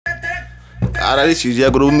Caralho, esse dia a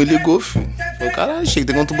Globo me ligou, filho. Falei, caralho, achei que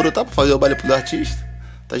tem quanto brotar pra fazer o baile pro artista.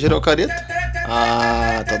 Tá geral careta?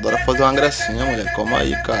 Ah, tu adora fazer uma gracinha, moleque. Calma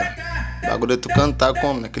aí, cara. O bagulho é tu cantar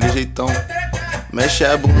como? Naquele jeitão. Mexe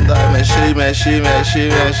a bunda, mexe, mexe, mexe,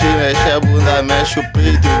 mexe, mexe a bunda, mexe o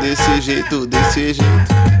peito desse jeito, desse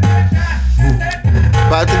jeito.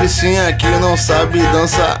 Patricinha que não sabe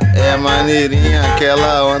dançar, é maneirinha,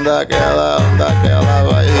 aquela onda que ela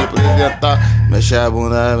vai representar. Mexe a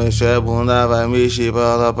bunda, vai mexer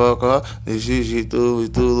pra lá pra cá. Desse jeito e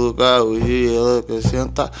tudo cá, hoje ela quer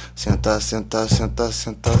sentar. Senta, senta, senta,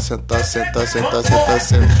 senta, senta, senta, senta, senta,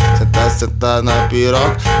 senta, senta na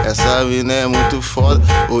piroca. Essa mina é muito foda,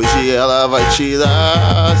 hoje ela vai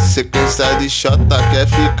tirar sequência de chota. Quer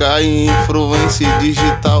ficar em influência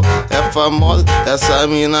digital, é famosa. Essa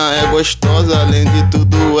mina é gostosa, além de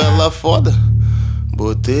tudo ela foda.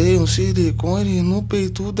 Botei um silicone no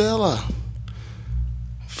peito dela.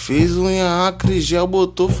 Fiz unha acre, gel,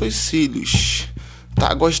 botou foi cílios.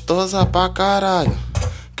 Tá gostosa pra caralho.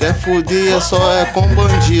 Quer fuder, só é com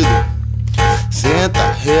bandido.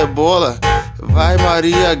 Senta, rebola, vai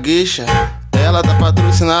Maria Gueixa. Ela tá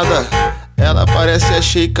patrocinada, ela parece a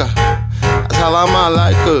Sheika. Salam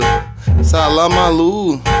alaikum, salam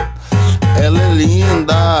alu. Ela é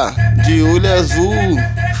linda, de olho azul.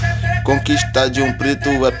 Conquistar de um preto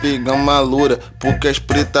é pegar uma loura, porque as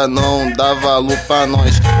pretas não dá valor pra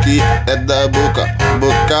nós que é da boca.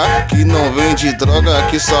 Boca que não vende droga,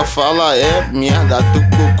 que só fala é merda. Tu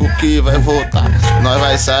cuco que vai voltar, nós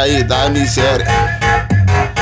vai sair da miséria.